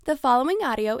The following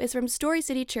audio is from Story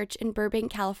City Church in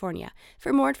Burbank, California.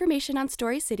 For more information on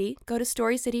Story City, go to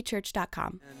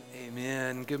storycitychurch.com.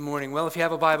 Amen. Good morning. Well, if you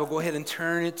have a Bible, go ahead and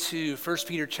turn it to 1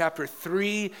 Peter chapter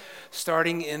 3,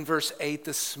 starting in verse 8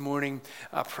 this morning.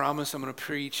 I promise I'm going to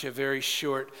preach a very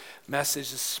short message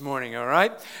this morning, all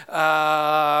right?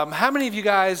 How many of you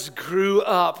guys grew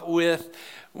up with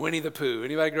Winnie the Pooh?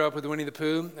 Anybody grow up with Winnie the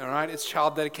Pooh? All right, it's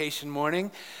child dedication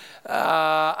morning.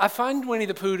 I find Winnie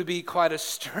the Pooh to be quite a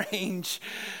strange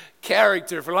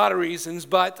character for a lot of reasons,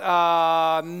 but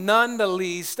none the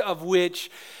least of which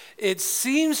it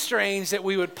seems strange that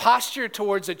we would posture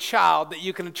towards a child that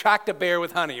you can attract a bear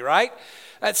with honey, right?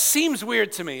 That seems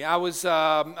weird to me.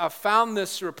 I found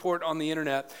this report on the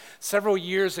internet several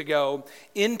years ago.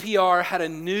 NPR had a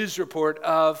news report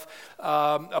of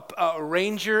a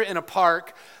ranger in a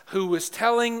park who was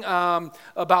telling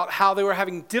about how they were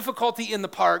having difficulty in the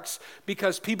parks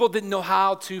because people didn't know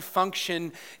how to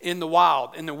function in the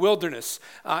wild, in the wilderness.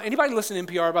 Anybody listen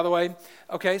to NPR, by the way?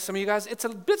 Okay, some of you guys, it's a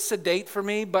bit sedate for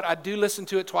me, but I do listen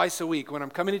to it twice a week when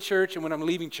I'm coming to church and when I'm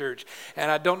leaving church.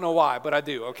 And I don't know why, but I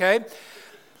do, okay?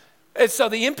 And so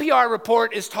the NPR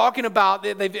report is talking about,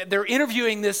 they're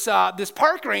interviewing this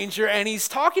park ranger, and he's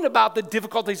talking about the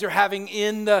difficulties they're having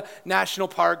in the national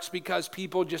parks because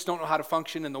people just don't know how to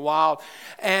function in the wild.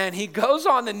 And he goes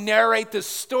on to narrate this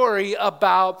story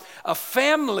about a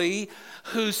family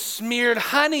who smeared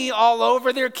honey all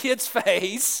over their kid's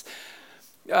face.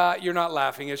 You're not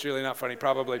laughing, it's really not funny,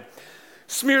 probably.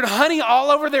 Smeared honey all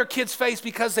over their kid's face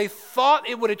because they thought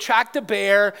it would attract a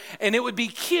bear and it would be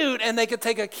cute and they could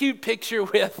take a cute picture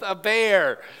with a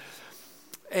bear.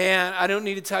 And I don't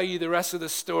need to tell you the rest of the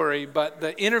story, but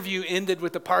the interview ended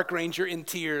with the park ranger in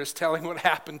tears telling what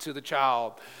happened to the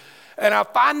child. And I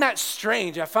find that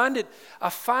strange. I find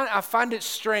it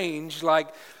strange.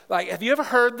 Like, have you ever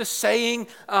heard the saying,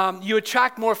 you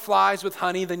attract more flies with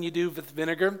honey than you do with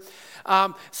vinegar?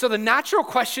 So the natural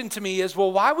question to me is,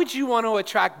 well, why would you want to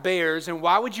attract bears and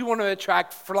why would you want to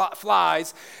attract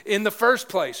flies in the first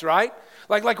place, right?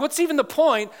 Like what's even the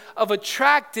point of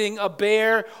attracting a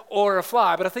bear or a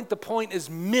fly? But I think the point is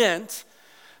meant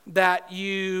that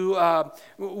you,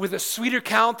 with a sweeter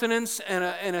countenance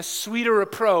and a sweeter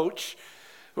approach,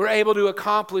 we're able to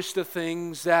accomplish the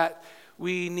things that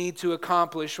we need to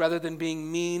accomplish rather than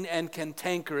being mean and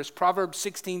cantankerous. Proverbs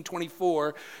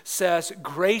 16:24 says,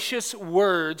 gracious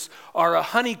words are a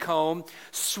honeycomb,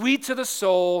 sweet to the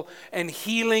soul and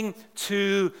healing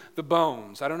to the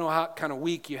bones. I don't know what kind of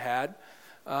week you had.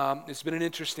 It's been an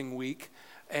interesting week.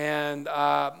 And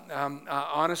I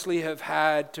honestly have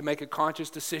had to make a conscious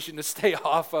decision to stay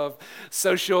off of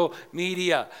social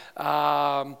media.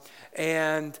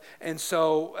 And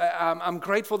so I'm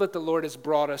grateful that the Lord has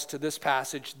brought us to this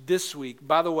passage this week.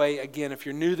 By the way, again, if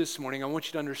you're new this morning, I want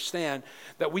you to understand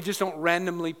that we just don't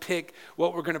randomly pick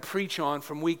what we're going to preach on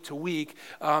from week to week.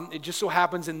 It just so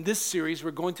happens in this series,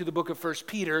 we're going through the book of 1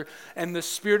 Peter, and the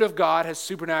Spirit of God has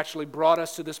supernaturally brought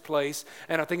us to this place,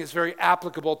 and I think it's very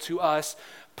applicable to us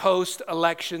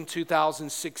post-election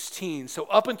 2016. So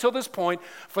up until this point,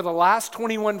 for the last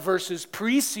 21 verses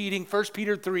preceding 1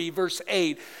 Peter 3, verse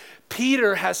 8,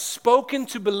 Peter has spoken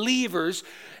to believers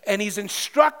and he's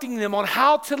instructing them on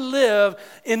how to live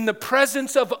in the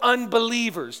presence of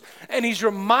unbelievers. And he's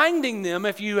reminding them,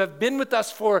 if you have been with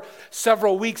us for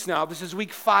several weeks now, this is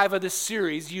week 5 of this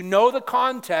series, you know the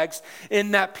context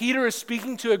in that Peter is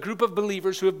speaking to a group of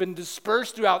believers who have been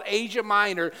dispersed throughout Asia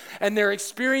Minor and they're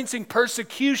experiencing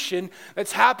persecution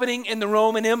that's happening in the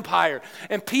Roman Empire.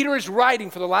 And Peter is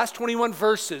writing for the last 21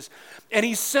 verses and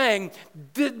he's saying,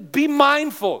 be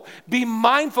mindful. Be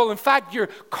mindful. In fact, your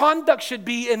conduct should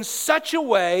be in such a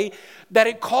way that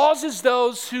it causes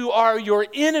those who are your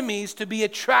enemies to be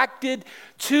attracted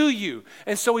to you.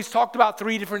 And so he's talked about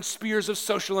 3 different spheres of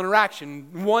social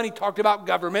interaction. One, he talked about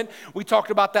government. We talked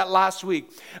about that last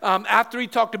week. After he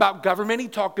talked about government, he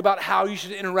talked about how you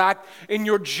should interact in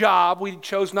your job. We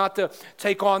chose not to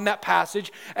take on that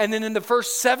passage. And then in the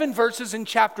first 7 verses in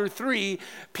chapter 3,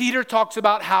 Peter talks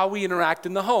about how we interact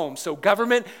in the home. So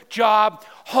government, job,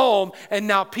 home. And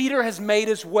now Peter has made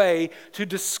his way to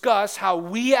discuss how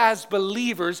we as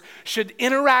believers should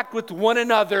interact with one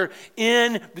another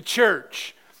in the church.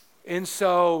 And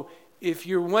so if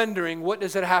you're wondering, what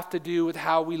does it have to do with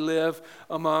how we live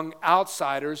among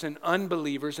outsiders and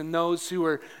unbelievers and those who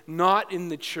are not in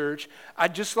the church,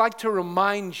 I'd just like to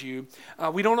remind you,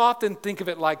 we don't often think of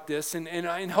it like this,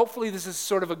 and hopefully this is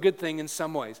sort of a good thing in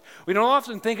some ways. We don't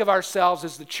often think of ourselves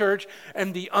as the church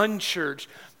and the unchurched.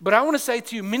 But I want to say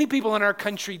to you, many people in our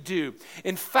country do.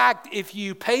 In fact, if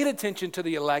you paid attention to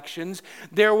the elections,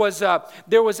 there was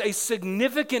a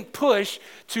significant push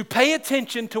to pay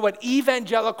attention to what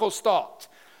evangelicals thought.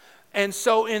 And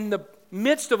so in the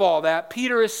midst of all that,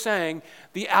 Peter is saying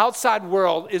the outside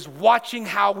world is watching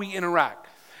how we interact.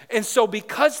 And so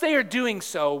because they are doing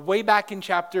so, way back in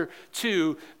chapter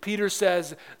 2, Peter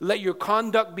says, let your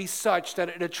conduct be such that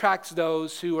it attracts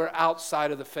those who are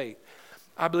outside of the faith.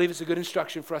 I believe it's a good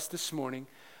instruction for us this morning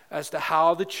as to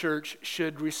how the church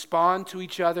should respond to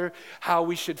each other, how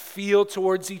we should feel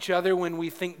towards each other when we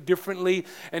think differently,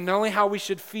 and not only how we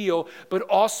should feel, but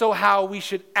also how we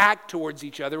should act towards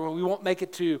each other. Well, we won't make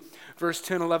it to verse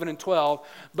 10, 11, and 12,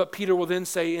 but Peter will then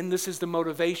say, and this is the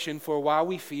motivation for why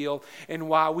we feel and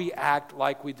why we act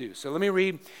like we do. So let me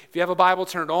read. If you have a Bible,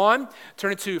 turn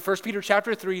it to 1 Peter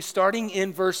chapter 3, starting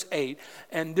in verse 8,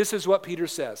 and this is what Peter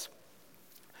says.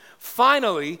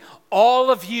 Finally,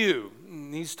 all of you,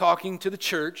 he's talking to the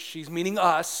church, he's meaning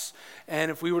us,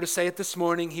 and if we were to say it this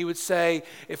morning, he would say,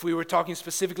 if we were talking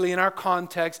specifically in our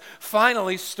context,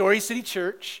 finally, Story City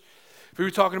Church. If we were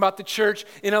talking about the church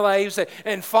in LA, he would say,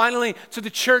 and finally, to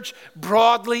the church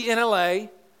broadly in LA,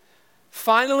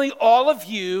 finally, all of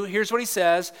you, here's what he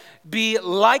says, be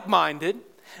like-minded,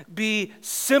 be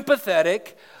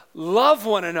sympathetic, love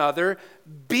one another,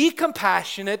 be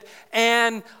compassionate,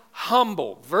 and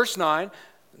humble. Verse 9,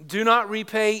 do not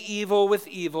repay evil with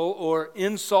evil or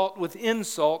insult with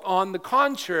insult. On the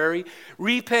contrary,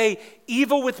 repay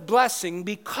evil with blessing.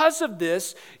 Because of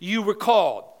this, you were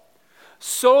called,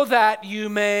 so that you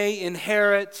may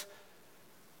inherit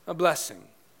a blessing.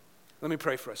 Let me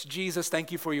pray for us. Jesus,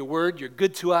 thank you for your word. You're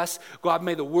good to us. God,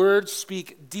 may the word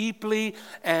speak deeply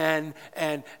and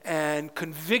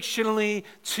convictionally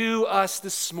to us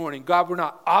this morning. God, we're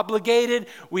not obligated.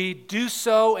 We do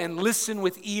so and listen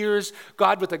with ears,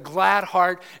 God, with a glad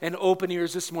heart and open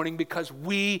ears this morning because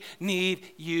we need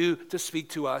you to speak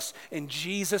to us. In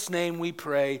Jesus' name we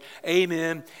pray.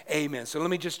 Amen. Amen. So let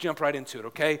me just jump right into it,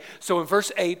 okay? So in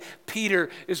verse 8,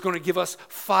 Peter is going to give us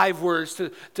 5 words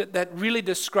that really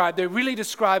describe, they really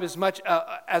describe as much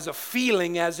as a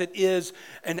feeling as it is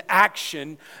an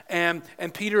action. And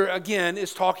Peter, again,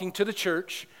 is talking to the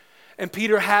church. And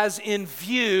Peter has in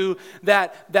view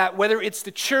that whether it's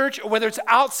the church or whether it's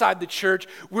outside the church,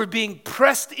 we're being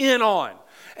pressed in on.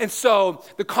 And so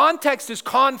the context is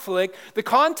conflict. The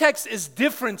context is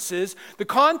differences. The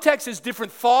context is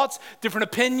different thoughts, different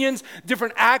opinions,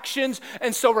 different actions.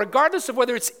 And so regardless of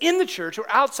whether it's in the church or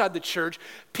outside the church,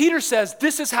 Peter says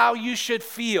this is how you should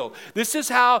feel. This is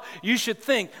how you should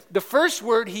think. The first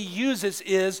word he uses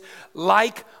is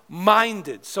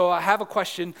like-minded. So I have a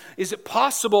question. Is it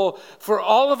possible for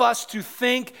all of us to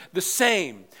think the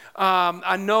same?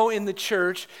 I know in the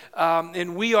church,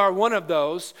 and we are one of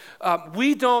those,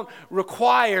 we don't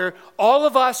require all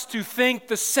of us to think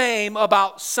the same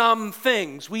about some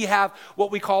things. We have what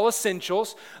we call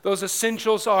essentials. Those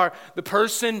essentials are the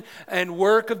person and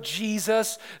work of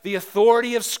Jesus, the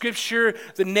authority of Scripture,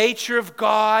 the nature of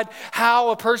God, how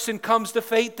a person comes to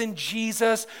faith in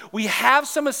Jesus. We have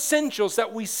some essentials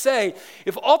that we say,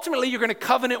 if ultimately you're going to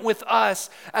covenant with us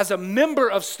as a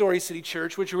member of Story City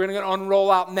Church, which we're going to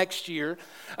unroll out next year,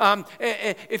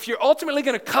 if you're ultimately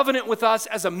going to covenant with us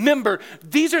as a member,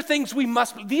 these are things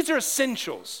these are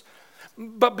essentials.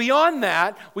 But beyond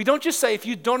that, we don't just say if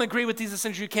you don't agree with these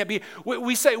essentials, you can't be.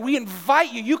 We say we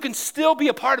invite you. You can still be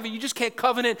a part of it. You just can't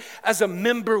covenant as a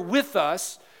member with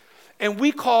us. And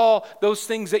we call those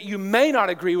things that you may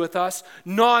not agree with us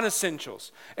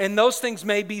non-essentials. And those things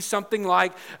may be something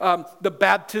like the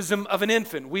baptism of an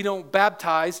infant. We don't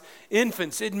baptize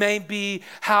infants. It may be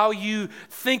how you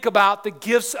think about the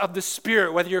gifts of the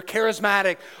Spirit, whether you're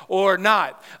charismatic or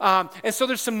not. And so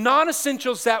there's some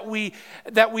non-essentials that we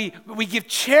give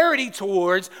charity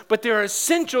towards, but there are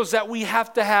essentials that we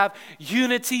have to have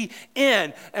unity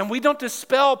in. And we don't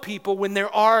dispel people when there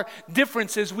are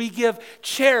differences. We give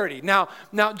charity. Now,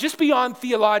 just beyond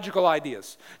theological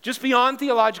ideas,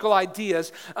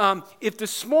 if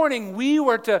this morning we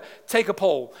were to take a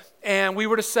poll and we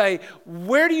were to say,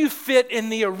 where do you fit in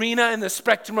the arena and the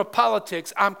spectrum of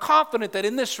politics? I'm confident that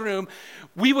in this room,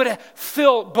 we would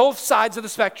fill both sides of the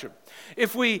spectrum.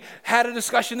 If we had a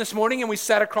discussion this morning and we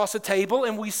sat across a table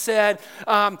and we said,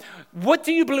 what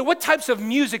do you believe? What types of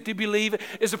music do you believe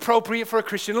is appropriate for a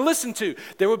Christian to listen to?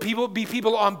 There would be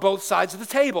people on both sides of the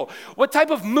table. What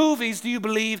type of movies do you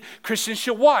believe Christians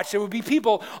should watch? There would be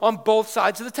people on both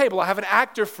sides of the table. I have an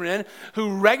actor friend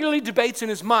who regularly debates in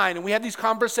his mind, and we have these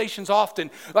conversations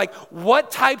often, like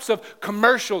what types of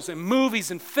commercials and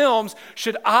movies and films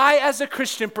should I as a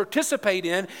Christian participate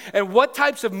in, and what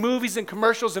types of movies and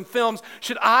commercials and films films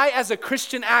should I, as a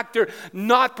Christian actor,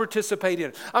 not participate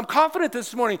in? I'm confident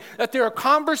this morning that there are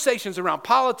conversations around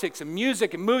politics and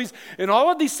music and movies and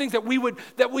all of these things that we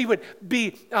would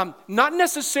be not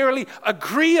necessarily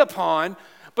agree upon,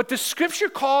 but the Scripture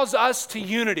calls us to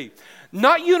unity,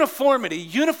 not uniformity.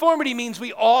 Uniformity means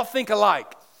we all think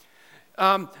alike.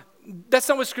 That's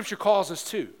not what Scripture calls us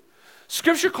to.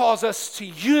 Scripture calls us to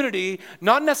unity,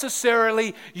 not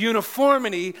necessarily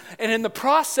uniformity. And in the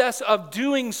process of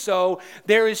doing so,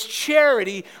 there is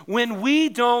charity when we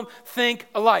don't think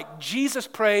alike. Jesus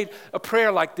prayed a prayer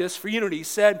like this for unity. He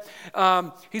said,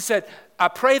 I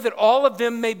pray that all of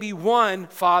them may be one,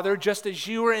 Father, just as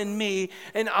you are in me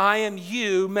and I am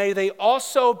you. May they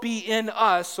also be in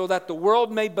us so that the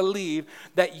world may believe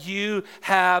that you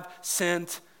have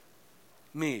sent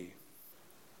me.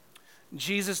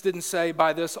 Jesus didn't say,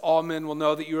 by this all men will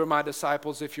know that you are my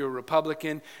disciples if you're a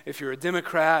Republican, if you're a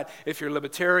Democrat, if you're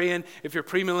libertarian, if you're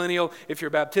premillennial, if you're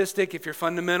Baptistic, if you're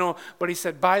fundamental. But he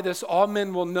said, by this all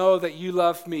men will know that you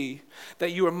love me,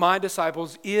 that you are my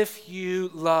disciples if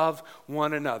you love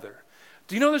one another.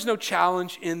 Do you know there's no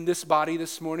challenge in this body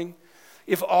this morning?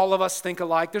 If all of us think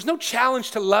alike, there's no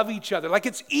challenge to love each other. Like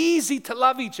it's easy to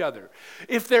love each other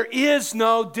if there is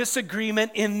no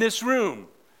disagreement in this room.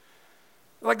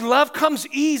 Like love comes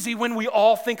easy when we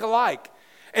all think alike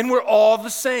and we're all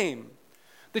the same.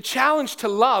 The challenge to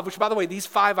love, which by the way, these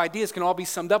 5 ideas can all be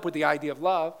summed up with the idea of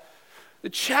love.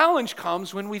 The challenge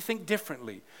comes when we think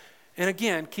differently. And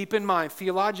again, keep in mind,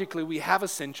 theologically we have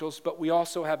essentials, but we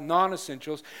also have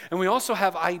non-essentials. And we also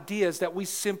have ideas that we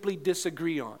simply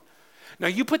disagree on. Now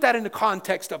you put that in the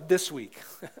context of this week.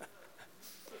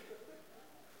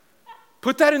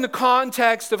 Put that in the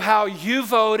context of how you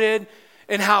voted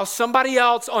and how somebody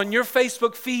else on your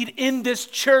Facebook feed in this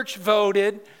church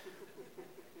voted.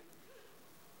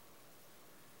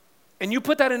 And you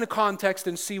put that into context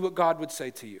and see what God would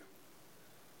say to you.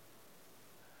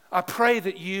 I pray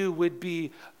that you would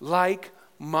be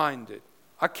like-minded.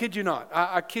 I kid you not.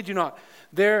 I kid you not.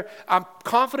 I'm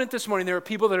confident this morning there are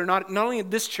people that are not only in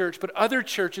this church, but other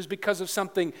churches because of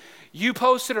something you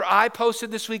posted or I posted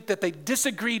this week that they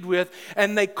disagreed with,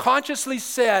 and they consciously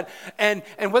said, and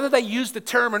whether they used the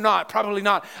term or not, probably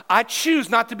not, I choose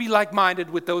not to be like-minded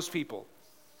with those people.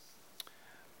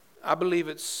 I believe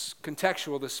it's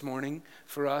contextual this morning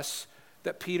for us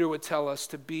that Peter would tell us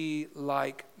to be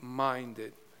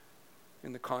like-minded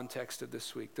in the context of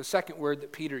this week. The second word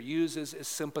that Peter uses is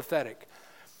sympathetic.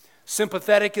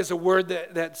 Sympathetic is a word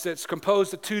that's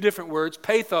composed of 2 different words.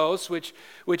 Pathos, which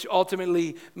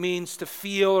ultimately means to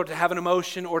feel or to have an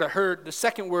emotion or to hurt. The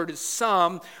second word is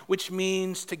sum, which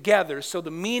means together. So the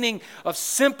meaning of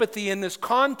sympathy in this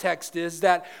context is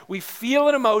that we feel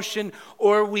an emotion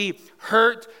or we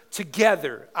hurt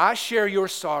together. I share your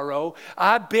sorrow.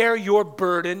 I bear your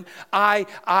burden.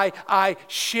 I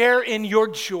share in your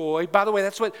joy. By the way,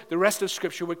 that's what the rest of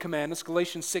Scripture would command us.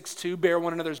 Galatians 6:2, bear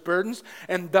one another's burdens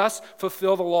and thus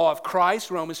fulfill the law of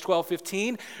Christ. Romans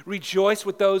 12:15, rejoice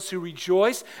with those who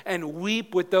rejoice and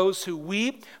weep with those who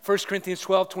weep. 1 Corinthians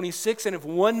 12:26, and if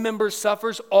one member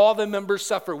suffers, all the members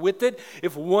suffer with it.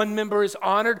 If one member is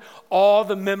honored, all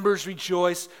the members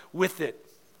rejoice with it.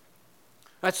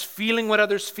 That's feeling what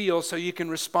others feel so you can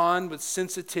respond with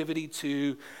sensitivity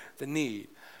to the need.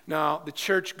 Now, the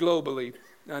church globally,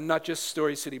 not just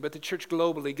Story City, but the church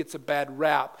globally gets a bad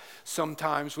rap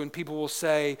sometimes when people will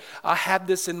say, I had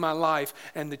this in my life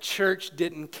and the church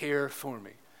didn't care for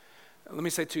me. Let me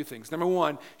say 2 things. Number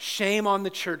 1, shame on the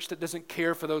church that doesn't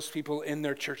care for those people in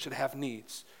their church that have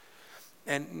needs.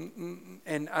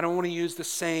 And I don't want to use the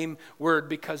same word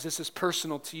because this is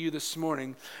personal to you this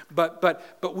morning,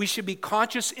 but we should be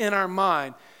conscious in our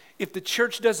mind. If the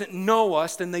church doesn't know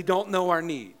us, then they don't know our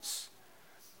needs.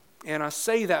 And I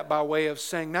say that by way of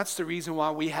saying that's the reason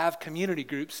why we have community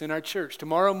groups in our church.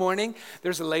 Tomorrow morning,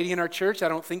 there's a lady in our church. I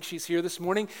don't think she's here this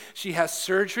morning. She has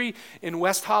surgery in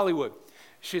West Hollywood.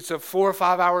 It's a 4 or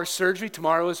 5 hour surgery.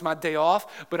 Tomorrow is my day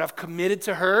off, but I've committed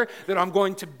to her that I'm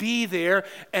going to be there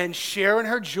and share in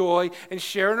her joy and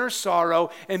share in her sorrow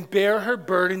and bear her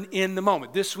burden in the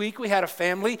moment. This week we had a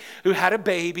family who had a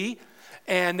baby,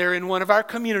 and they're in one of our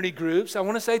community groups. I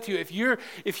want to say to you,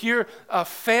 if you're a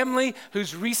family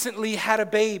who's recently had a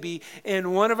baby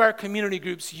in one of our community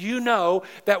groups, you know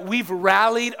that we've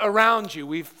rallied around you.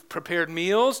 We've prepared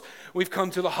meals. We've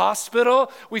come to the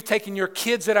hospital. We've taken your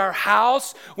kids at our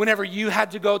house whenever you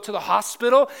had to go to the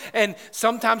hospital. And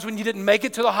sometimes when you didn't make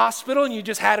it to the hospital and you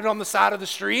just had it on the side of the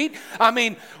street. I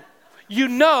mean, you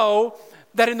know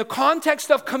that in the context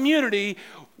of community,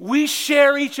 We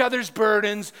share each other's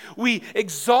burdens, we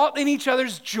exalt in each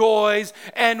other's joys,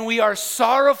 and we are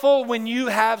sorrowful when you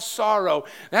have sorrow.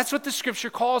 That's what the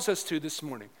scripture calls us to this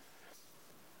morning.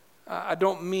 I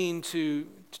don't mean to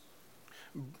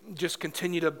just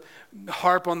continue to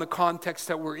harp on the context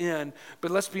that we're in,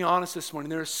 but let's be honest this morning.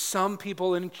 There are some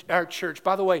people in our church,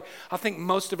 by the way, I think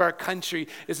most of our country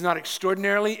is not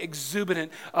extraordinarily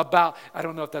exuberant about, I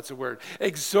don't know if that's a word,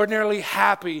 extraordinarily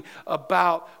happy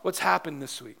about what's happened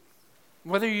this week,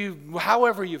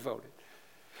 however you voted.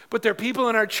 But there are people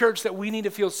in our church that we need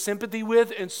to feel sympathy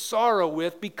with and sorrow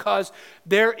with because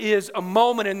there is a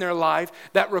moment in their life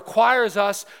that requires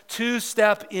us to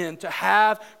step in, to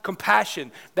have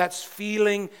compassion. That's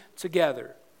feeling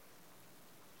together.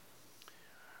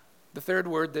 The third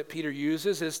word that Peter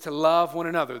uses is to love one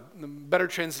another. The better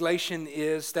translation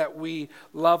is that we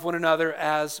love one another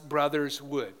as brothers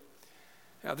would.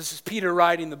 Now, this is Peter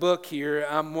writing the book here.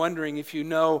 I'm wondering if you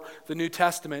know the New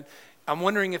Testament. I'm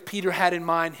wondering if Peter had in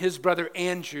mind his brother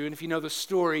Andrew. And if you know the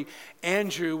story,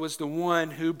 Andrew was the one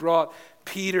who brought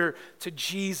Peter to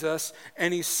Jesus,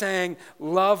 and he's saying,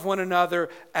 love one another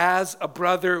as a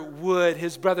brother would.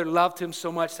 His brother loved him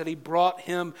so much that he brought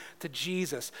him to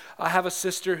Jesus. I have a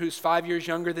sister who's 5 years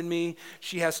younger than me.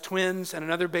 She has twins and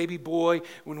another baby boy.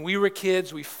 When we were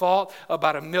kids, we fought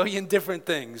about a million different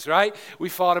things, right? We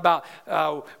fought about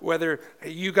whether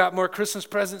you got more Christmas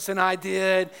presents than I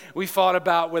did. We fought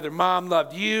about whether mom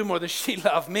loved you more than she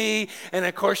loved me. And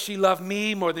of course, she loved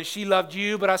me more than she loved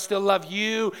you, but I still love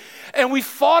you. And we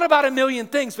fought about a million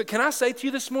things, but can I say to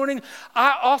you this morning,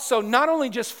 I also not only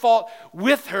just fought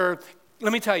with her,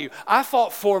 let me tell you, I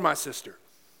fought for my sister.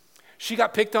 She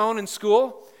got picked on in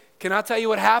school. Can I tell you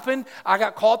what happened? I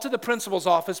got called to the principal's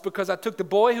office because I took the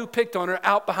boy who picked on her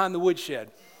out behind the woodshed.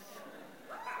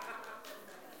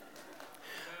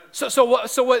 So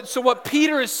what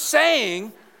Peter is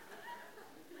saying,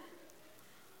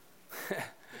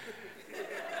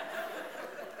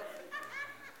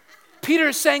 Peter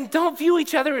is saying, don't view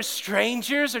each other as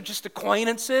strangers or just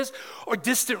acquaintances or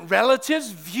distant relatives.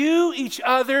 View each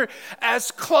other as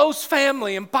close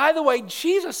family. And by the way,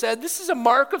 Jesus said this is a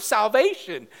mark of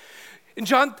salvation. In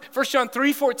 1 John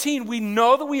 3:14, we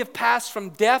know that we have passed from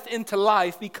death into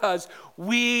life because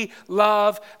we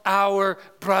love our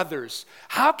brothers.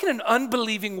 How can an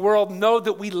unbelieving world know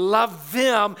that we love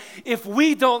them if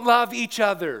we don't love each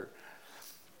other?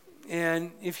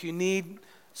 And if you need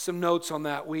some notes on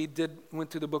that, went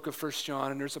through the book of 1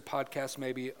 John, and there's a podcast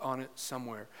maybe on it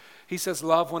somewhere. He says,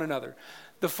 love one another.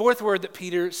 The fourth word that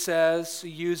Peter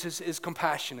uses is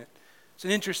compassionate. It's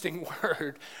an interesting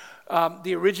word.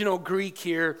 The original Greek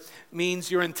here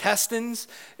means your intestines.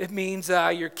 It means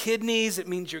your kidneys. It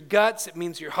means your guts. It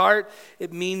means your heart.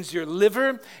 It means your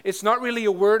liver. It's not really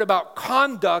a word about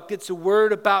conduct. It's a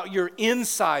word about your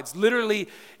insides. Literally,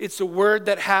 it's a word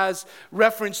that has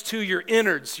reference to your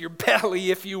innards, your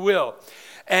belly, if you will.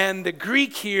 And the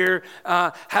Greek here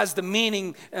has the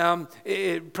meaning,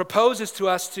 it proposes to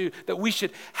us that we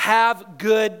should have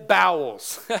good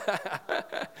bowels.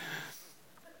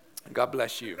 God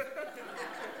bless you.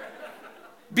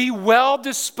 Be well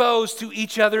disposed to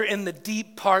each other in the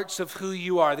deep parts of who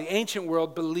you are. The ancient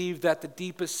world believed that the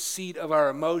deepest seat of our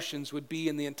emotions would be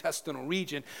in the intestinal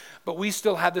region, but we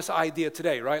still have this idea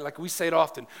today, right? Like we say it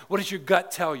often. What does your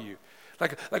gut tell you?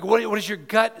 Like what is your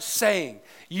gut saying?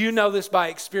 You know this by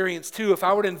experience too. If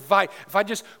I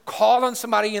just called on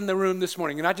somebody in the room this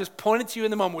morning and I just pointed to you in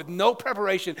the moment with no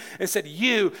preparation and said,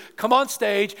 you come on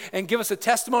stage and give us a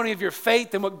testimony of your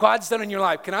faith and what God's done in your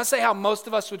life. Can I say how most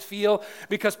of us would feel?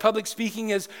 Because public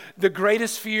speaking is the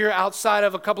greatest fear outside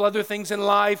of a couple other things in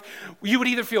life. You would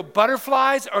either feel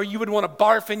butterflies or you would want to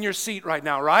barf in your seat right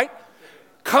now, right?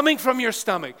 Coming from your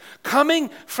stomach,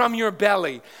 coming from your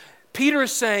belly. Peter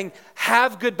is saying,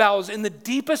 have good bowels. In the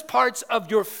deepest parts of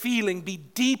your feeling, be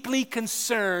deeply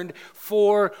concerned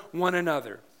for one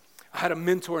another. I had a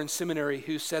mentor in seminary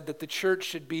who said that the church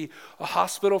should be a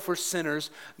hospital for sinners,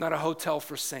 not a hotel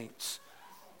for saints.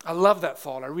 I love that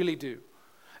thought, I really do.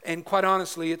 And quite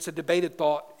honestly, it's a debated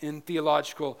thought in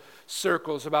theological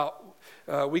circles about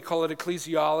we call it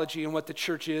ecclesiology and what the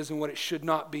church is and what it should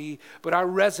not be. But I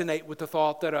resonate with the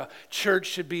thought that a church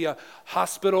should be a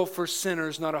hospital for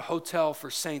sinners, not a hotel for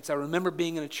saints. I remember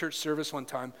being in a church service one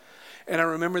time, and I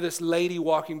remember this lady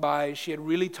walking by. She had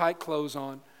really tight clothes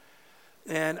on.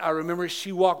 And I remember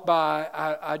she walked by.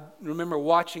 I remember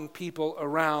watching people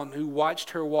around who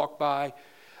watched her walk by.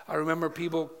 I remember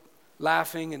people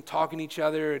laughing and talking to each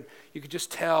other, and you could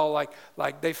just tell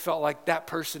like they felt like that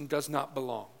person does not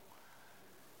belong.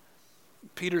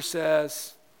 Peter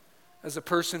says, as a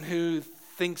person who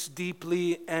thinks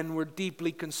deeply and we're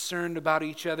deeply concerned about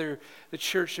each other. The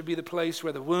church should be the place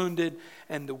where the wounded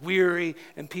and the weary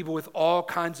and people with all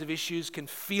kinds of issues can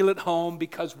feel at home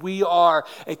because we are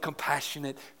a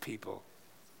compassionate people.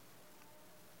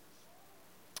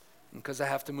 Because I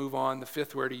have to move on, the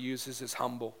fifth word he uses is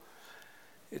humble.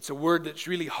 It's a word that's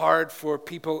really hard for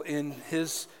people in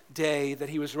his day that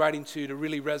he was writing to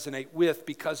really resonate with,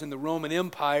 because in the Roman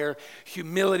Empire,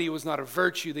 humility was not a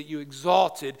virtue that you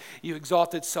exalted. You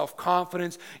exalted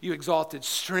self-confidence, you exalted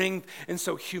strength, and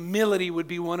so humility would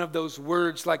be one of those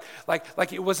words like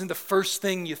it wasn't the first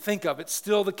thing you think of. It's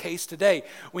still the case today.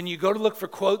 When you go to look for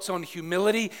quotes on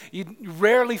humility, you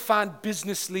rarely find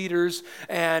business leaders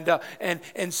and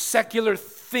secular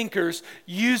thinkers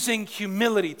using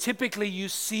humility. Typically, you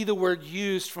see the word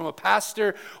used from a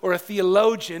pastor or a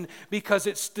theologian because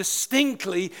it's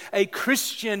distinctly a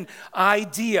Christian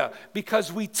idea,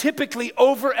 because we typically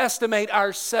overestimate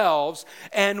ourselves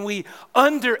and we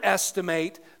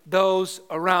underestimate those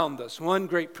around us. One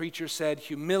great preacher said,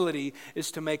 humility is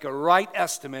to make a right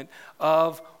estimate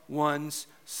of one's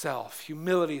self.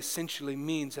 Humility essentially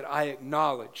means that I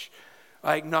acknowledge,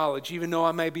 even though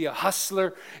I may be a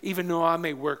hustler, even though I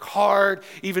may work hard,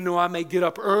 even though I may get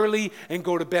up early and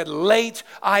go to bed late,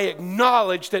 I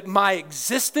acknowledge that my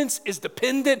existence is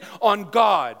dependent on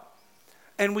God.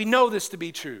 And we know this to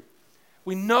be true.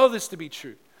 We know this to be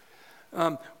true.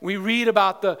 We read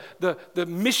about the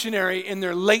missionary in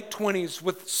their late 20s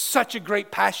with such a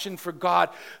great passion for God,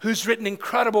 who's written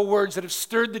incredible words that have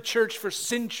stirred the church for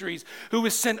centuries, who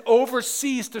was sent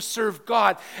overseas to serve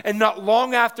God, and not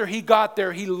long after he got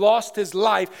there, he lost his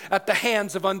life at the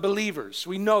hands of unbelievers.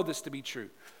 We know this to be true.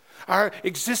 Our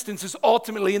existence is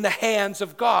ultimately in the hands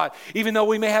of God. Even though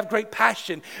we may have great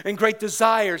passion and great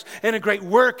desires and a great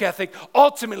work ethic,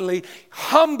 ultimately,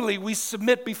 humbly, we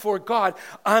submit before God.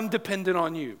 I'm dependent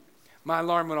on you. My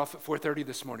alarm went off at 4:30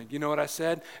 this morning. You know what I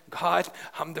said? God,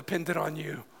 I'm dependent on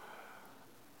you.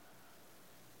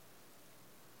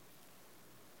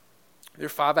 There are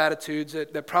 5 attitudes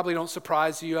that probably don't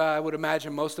surprise you. I would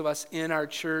imagine most of us in our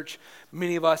church,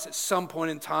 many of us at some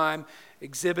point in time,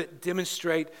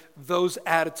 demonstrate those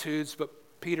attitudes. But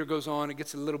Peter goes on, it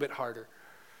gets a little bit harder.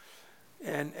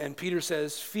 And Peter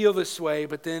says, feel this way,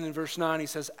 but then in verse 9 he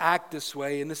says, act this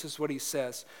way. And this is what he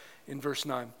says in verse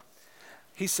 9.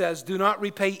 He says, do not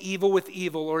repay evil with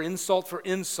evil or insult for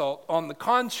insult. On the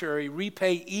contrary,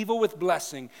 repay evil with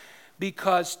blessing,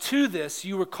 because to this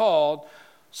you were called,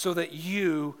 so that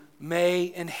you may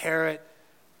inherit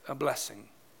a blessing.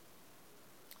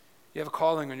 You have a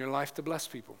calling on your life to bless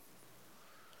people.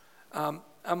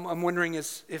 I'm wondering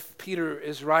if Peter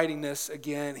is writing this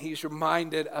again, he's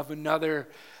reminded of another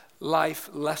life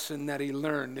lesson that he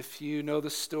learned. If you know the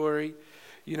story,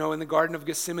 you know, in the Garden of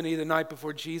Gethsemane, the night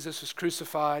before Jesus was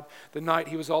crucified, the night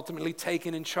he was ultimately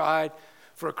taken and tried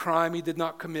for a crime he did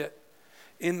not commit.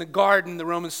 In the garden, the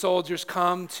Roman soldiers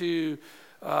come to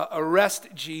arrest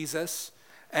Jesus.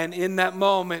 And in that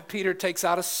moment, Peter takes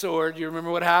out a sword. You remember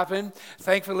what happened?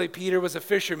 Thankfully, Peter was a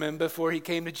fisherman before he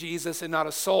came to Jesus and not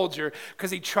a soldier,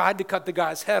 because he tried to cut the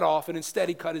guy's head off and instead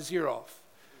he cut his ear off.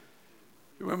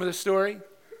 You remember the story?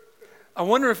 I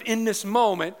wonder if in this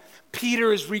moment,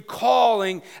 Peter is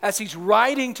recalling, as he's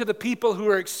writing to the people who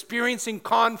are experiencing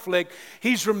conflict,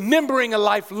 he's remembering a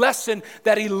life lesson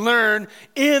that he learned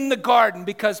in the garden,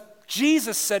 because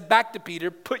Jesus said back to Peter,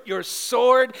 put your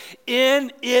sword in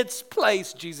its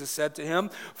place, Jesus said to him,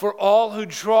 for all who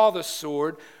draw the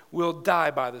sword will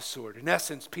die by the sword. In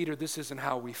essence, Peter, this isn't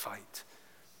how we fight.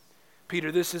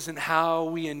 Peter, this isn't how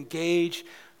we engage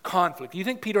conflict. Do you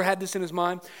think Peter had this in his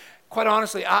mind? Quite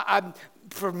honestly,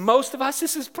 for most of us,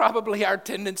 this is probably our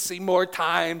tendency more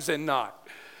times than not.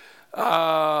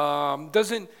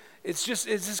 It's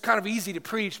just kind of easy to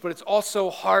preach, but it's also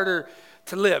harder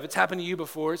to live. It's happened to you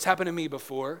before. It's happened to me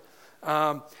before.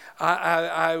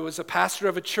 I was a pastor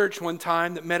of a church one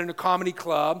time that met in a comedy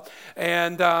club,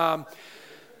 and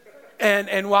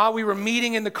while we were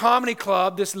meeting in the comedy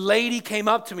club, this lady came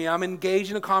up to me. I'm engaged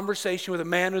in a conversation with a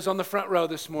man who's on the front row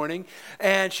this morning,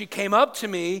 and she came up to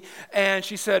me and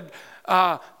she said,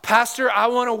 Pastor, I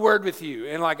want a word with you.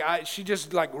 And she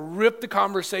just ripped the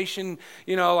conversation,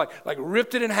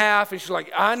 ripped it in half. And she's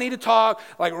like, I need to talk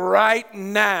right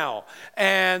now.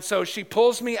 And so she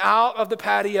pulls me out of the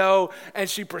patio and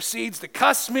she proceeds to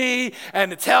cuss me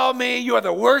and to tell me you are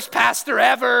the worst pastor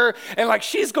ever. And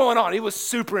she's going on. It was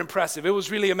super impressive. It was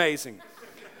really amazing.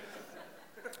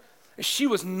 She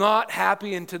was not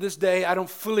happy. And to this day, I don't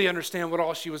fully understand what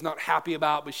all she was not happy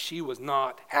about, but she was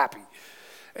not happy.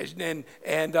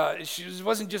 She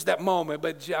wasn't just that moment,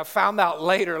 but I found out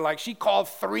later, like she called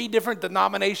 3 different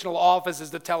denominational offices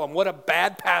to tell them what a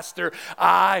bad pastor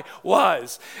I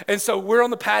was. And so we're on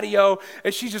the patio,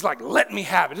 and she's just like, let me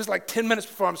have it. Just like 10 minutes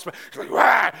before I'm speaking, she's like,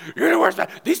 "Wah, you're the worst.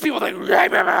 These people think, blah,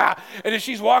 blah, blah." And then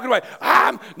she's walking away,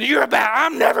 you're bad.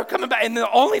 I'm never coming back. And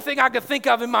the only thing I could think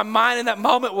of in my mind in that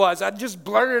moment was, I just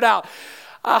blurted out,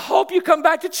 I hope you come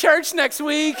back to church next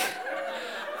week.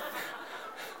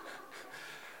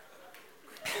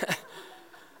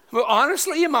 But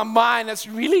honestly, in my mind, that's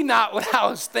really not what I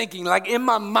was thinking. Like in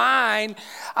my mind,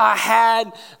 I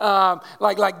had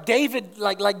like David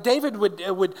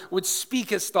would speak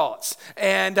his thoughts,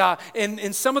 and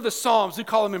in some of the Psalms, we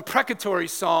call them imprecatory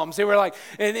Psalms. They were like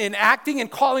in acting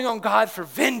and calling on God for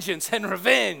vengeance and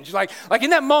revenge. Like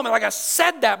in that moment, like I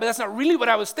said that, but that's not really what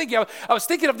I was thinking. I was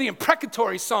thinking of the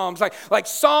imprecatory Psalms, like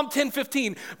Psalm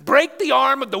 10:15, break the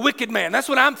arm of the wicked man. That's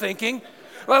what I'm thinking.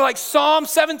 Like Psalm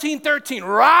 17:13,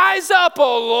 rise up,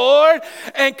 O Lord,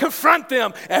 and confront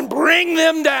them and bring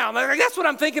them down. Like that's what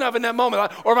I'm thinking of in that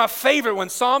moment. Or my favorite one,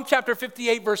 Psalm chapter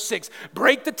 58, verse 6,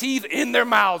 break the teeth in their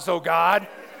mouths, O God.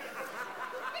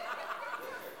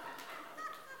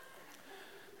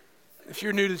 If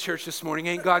you're new to the church this morning,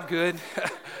 ain't God good?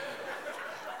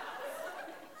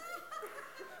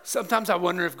 Sometimes I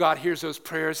wonder if God hears those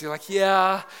prayers. He's like,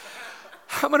 yeah,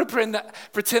 I'm going to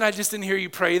pretend I just didn't hear you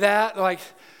pray that.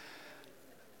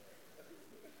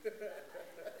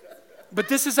 But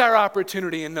this is our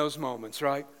opportunity in those moments,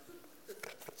 right?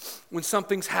 When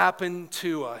something's happened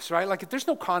to us, right? Like if there's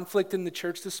no conflict in the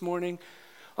church this morning,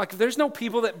 like if there's no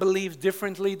people that believe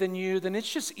differently than you, then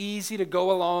it's just easy to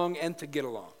go along and to get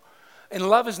along. And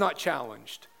love is not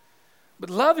challenged. But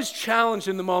love is challenged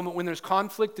in the moment when there's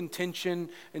conflict and tension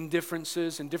and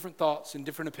differences and different thoughts and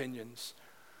different opinions.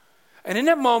 And in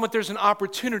that moment, there's an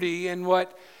opportunity, and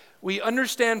what we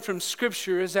understand from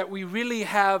Scripture is that we really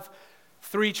have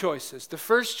 3 choices. The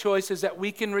first choice is that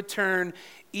we can return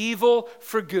evil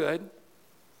for good.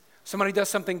 Somebody does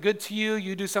something good to you,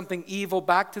 you do something evil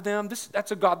back to them.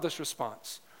 That's a godless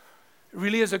response. It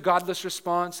really is a godless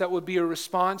response. That would be a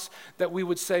response that we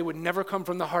would say would never come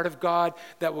from the heart of God,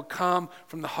 that would come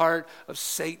from the heart of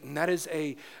Satan. That is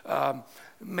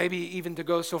maybe even to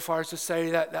go so far as to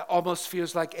say that almost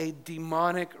feels like a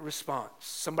demonic response.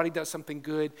 Somebody does something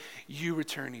good, you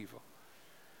return evil.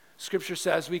 Scripture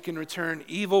says we can return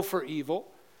evil for evil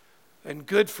and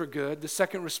good for good. The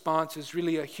second response is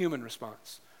really a human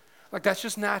response. Like that's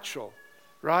just natural,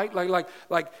 right? Like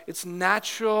it's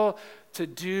natural to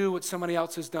do what somebody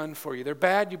else has done for you. They're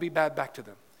bad, you be bad back to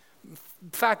them. In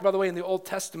fact, by the way, in the Old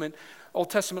Testament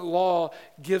law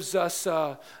gives us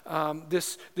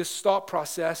this thought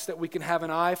process that we can have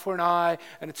an eye for an eye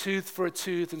and a tooth for a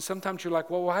tooth. And sometimes you're like,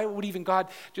 well, why would even God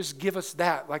just give us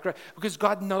that? Like, right? Because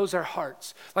God knows our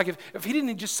hearts. Like if he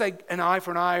didn't just say an eye for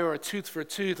an eye or a tooth for a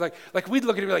tooth, like we'd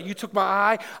look at it like, you took my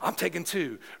eye, I'm taking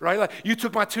 2, right? Like you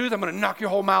took my tooth, I'm going to knock your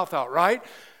whole mouth out, right?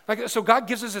 So God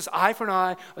gives us this eye for an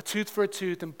eye, a tooth for a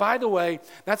tooth. And by the way,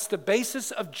 that's the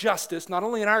basis of justice, not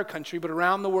only in our country, but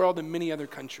around the world and many other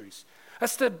countries.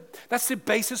 That's the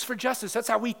basis for justice. That's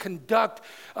how we conduct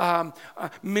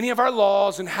many of our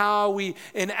laws and how we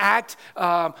enact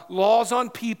laws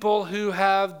on people who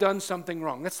have done something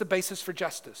wrong. That's the basis for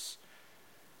justice.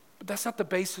 But that's not the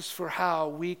basis for how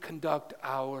we conduct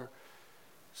ourselves.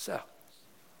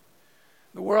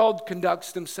 The world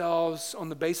conducts themselves on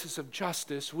the basis of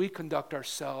justice. We conduct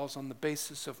ourselves on the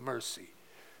basis of mercy.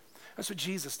 That's what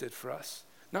Jesus did for us.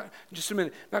 Just a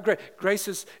minute. Not grace.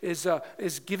 Grace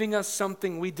is giving us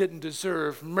something we didn't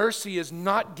deserve. Mercy is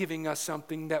not giving us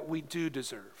something that we do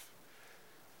deserve.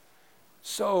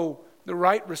 So the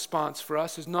right response for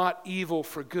us is not evil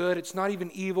for good. It's not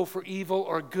even evil for evil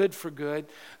or good for good.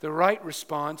 The right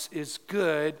response is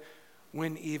good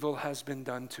when evil has been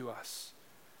done to us.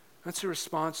 That's a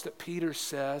response that Peter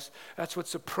says. That's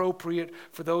what's appropriate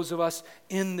for those of us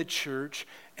in the church.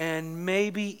 And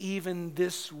maybe even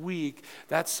this week,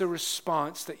 that's the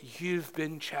response that you've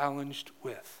been challenged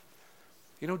with.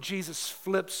 You know, Jesus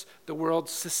flips the world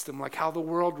system, like how the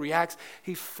world reacts.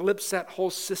 He flips that whole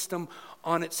system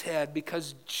on its head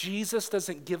because Jesus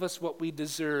doesn't give us what we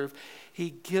deserve.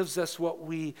 He gives us what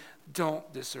we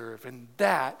don't deserve. And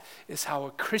that is how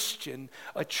a Christian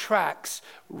attracts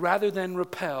rather than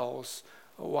repels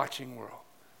a watching world.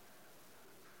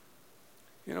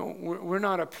 You know, we're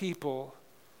not a people,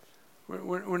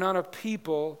 we're not a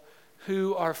people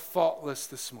who are faultless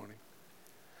this morning.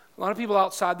 A lot of people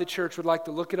outside the church would like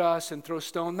to look at us and throw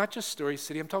stones, not just Story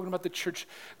City. I'm talking about the church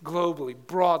globally,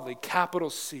 broadly, capital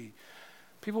C.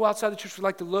 People outside the church would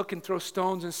like to look and throw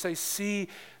stones and say, see,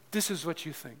 this is what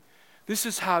you think. This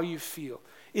is how you feel.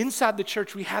 Inside the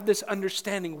church, we have this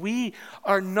understanding. We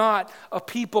are not a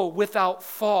people without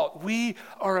fault. We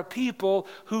are a people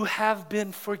who have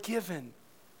been forgiven.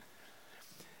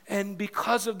 And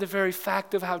because of the very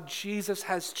fact of how Jesus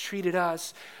has treated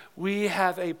us, we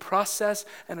have a process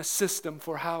and a system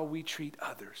for how we treat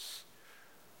others.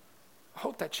 I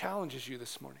hope that challenges you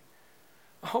this morning.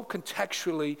 I hope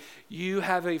contextually you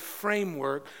have a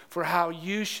framework for how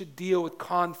you should deal with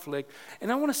conflict.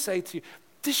 And I want to say to you,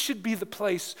 this should be the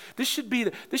place, this should be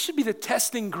the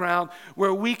testing ground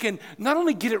where we can not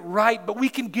only get it right, but we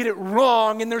can get it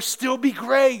wrong and there still be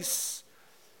grace.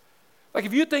 Like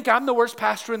if you think I'm the worst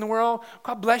pastor in the world,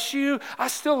 God bless you. I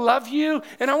still love you,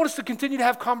 and I want us to continue to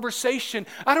have conversation.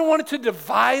 I don't want it to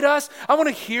divide us. I want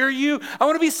to hear you. I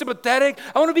want to be sympathetic.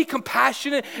 I want to be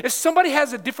compassionate. If somebody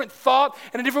has a different thought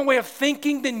and a different way of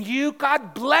thinking than you,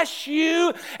 God bless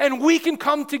you, and we can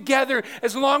come together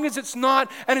as long as it's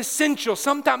not an essential.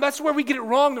 Sometimes that's where we get it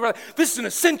wrong. We're like, this is an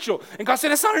essential. And God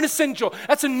said, that's not an essential.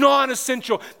 That's a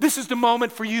non-essential. This is the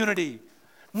moment for unity.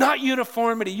 Not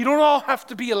uniformity. You don't all have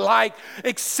to be alike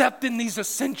except in these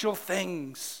essential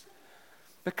things.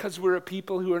 Because we're a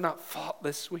people who are not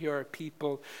faultless. We are a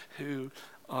people who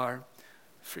are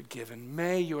forgiven.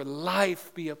 May your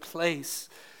life be a place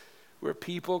where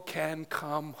people can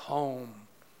come home.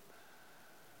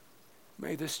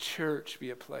 May this church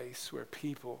be a place where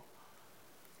people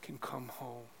can come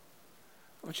home.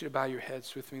 I want you to bow your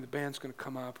heads with me. The band's going to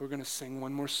come up. We're going to sing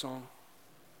one more song.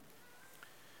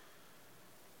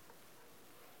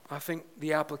 I think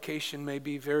the application may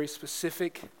be very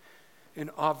specific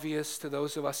and obvious to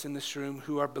those of us in this room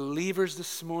who are believers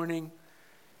this morning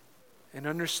and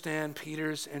understand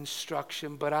Peter's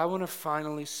instruction. But I want to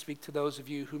finally speak to those of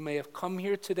you who may have come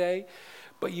here today,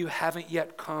 but you haven't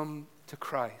yet come to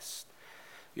Christ.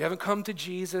 You haven't come to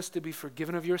Jesus to be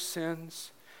forgiven of your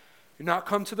sins. You're not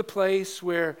come to the place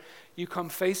where you come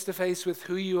face to face with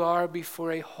who you are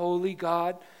before a holy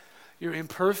God. You're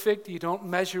imperfect, you don't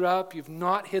measure up, you've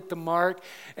not hit the mark,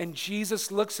 and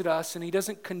Jesus looks at us and he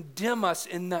doesn't condemn us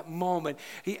in that moment.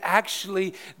 He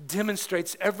actually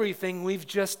demonstrates everything we've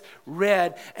just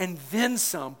read and then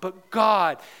some. But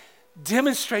God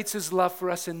demonstrates his love for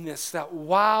us in this, that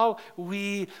while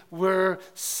we were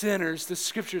sinners, the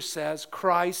scripture says,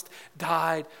 Christ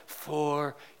died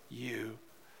for you.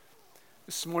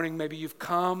 This morning maybe you've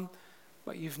come,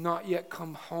 but you've not yet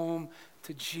come home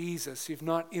to Jesus. You've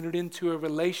not entered into a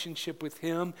relationship with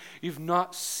him. You've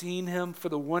not seen him for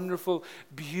the wonderful,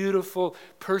 beautiful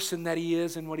person that he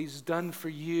is and what he's done for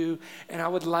you. And I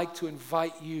would like to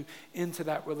invite you into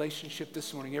that relationship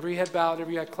this morning. Every head bowed,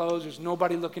 every eye closed. There's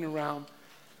nobody looking around.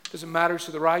 Doesn't matter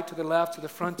to the right, to the left, to the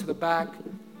front, to the back.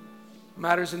 What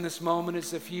matters in this moment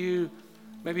is if you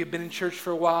maybe have been in church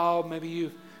for a while, maybe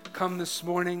you've come this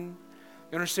morning.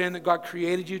 You understand that God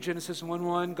created you, Genesis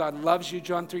 1:1. God loves you,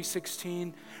 John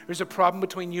 3:16. There's a problem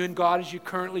between you and God as you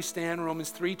currently stand,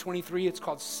 Romans 3:23. It's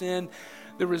called sin.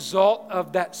 The result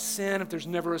of that sin, if there's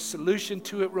never a solution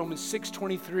to it, Romans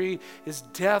 6:23, is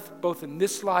death, both in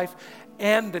this life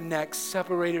and the next,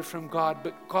 separated from God.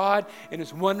 But God, in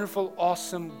his wonderful,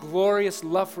 awesome, glorious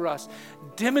love for us,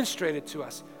 demonstrated to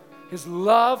us his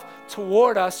love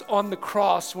toward us on the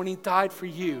cross when he died for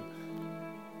you.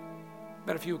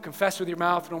 That if you would confess with your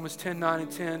mouth, Romans 10:9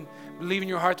 and 10, believe in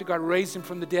your heart that God raised him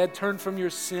from the dead, turn from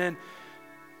your sin,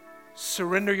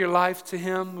 surrender your life to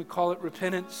him, we call it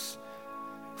repentance,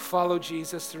 follow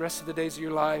Jesus the rest of the days of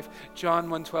your life. John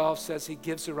 1:12 says he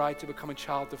gives the right to become a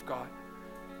child of God.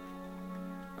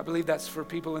 I believe that's for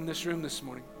people in this room this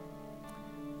morning.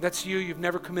 That's you, you've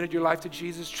never committed your life to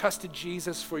Jesus, trusted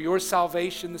Jesus for your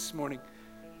salvation this morning.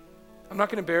 I'm not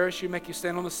going to embarrass you, make you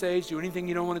stand on the stage, do anything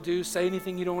you don't want to do, say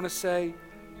anything you don't want to say.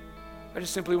 I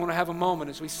just simply want to have a moment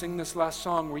as we sing this last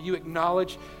song where you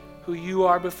acknowledge who you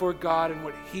are before God and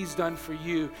what he's done for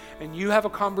you. And you have a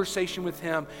conversation with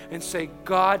him and say,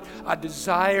 God, I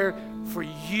desire for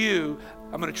you.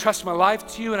 I'm going to trust my life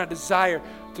to you, and I desire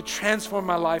to transform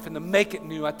my life and to make it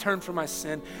new. I turn from my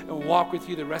sin and walk with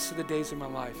you the rest of the days of my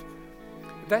life.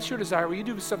 If that's your desire, will you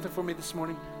do something for me this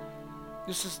morning?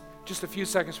 This is just a few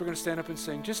seconds, we're going to stand up and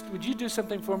sing. Would you do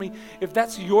something for me? If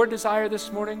that's your desire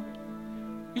this morning,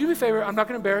 you do me a favor. I'm not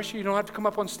going to embarrass you. You don't have to come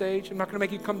up on stage. I'm not going to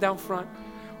make you come down front.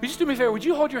 Would you just do me a favor? Would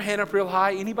you hold your hand up real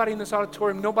high? Anybody in this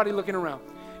auditorium? Nobody looking around.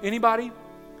 Anybody?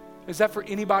 Is that for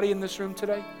anybody in this room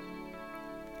today?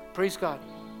 Praise God.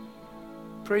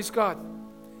 Praise God.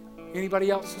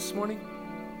 Anybody else this morning?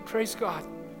 Praise God.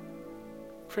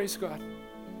 Praise God.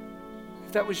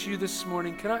 If that was you this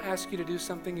morning, can I ask you to do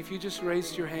something? If you just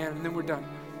raised your hand, and then we're done.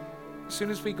 As soon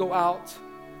as we go out,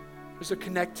 there's a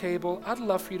connect table. I'd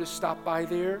love for you to stop by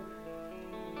there.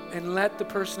 And let the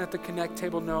person at the Connect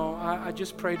table know, I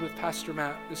just prayed with Pastor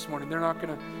Matt this morning. They're not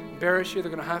going to embarrass you.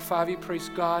 They're going to high five you. Praise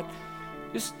God.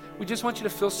 We just want you to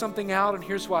fill something out, and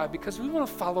here's why. Because we want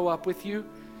to follow up with you,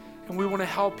 and we want to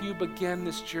help you begin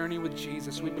this journey with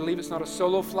Jesus. We believe it's not a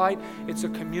solo flight. It's a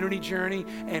community journey,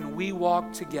 and we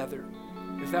walk together.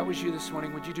 If that was you this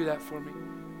morning, would you do that for me?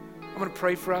 I'm going to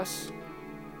pray for us,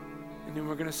 and then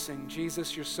we're going to sing.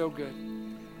 Jesus, you're so good.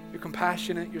 You're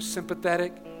compassionate. You're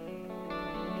sympathetic.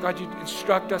 God, you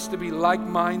instruct us to be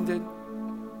like-minded.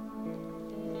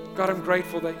 God, I'm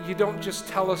grateful that you don't just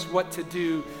tell us what to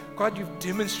do. God, you've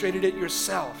demonstrated it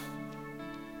yourself.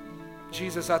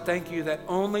 Jesus, I thank you that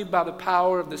only by the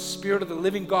power of the Spirit of the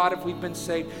living God, if we've been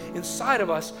saved inside of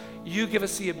us, you give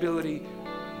us the ability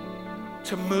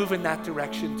to move in that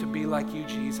direction, to be like you,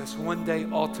 Jesus, one day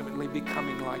ultimately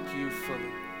becoming like you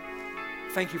fully.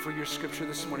 Thank you for your scripture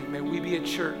this morning. May we be a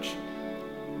church.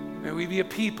 May we be a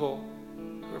people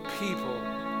where people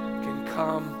can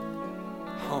come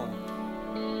home.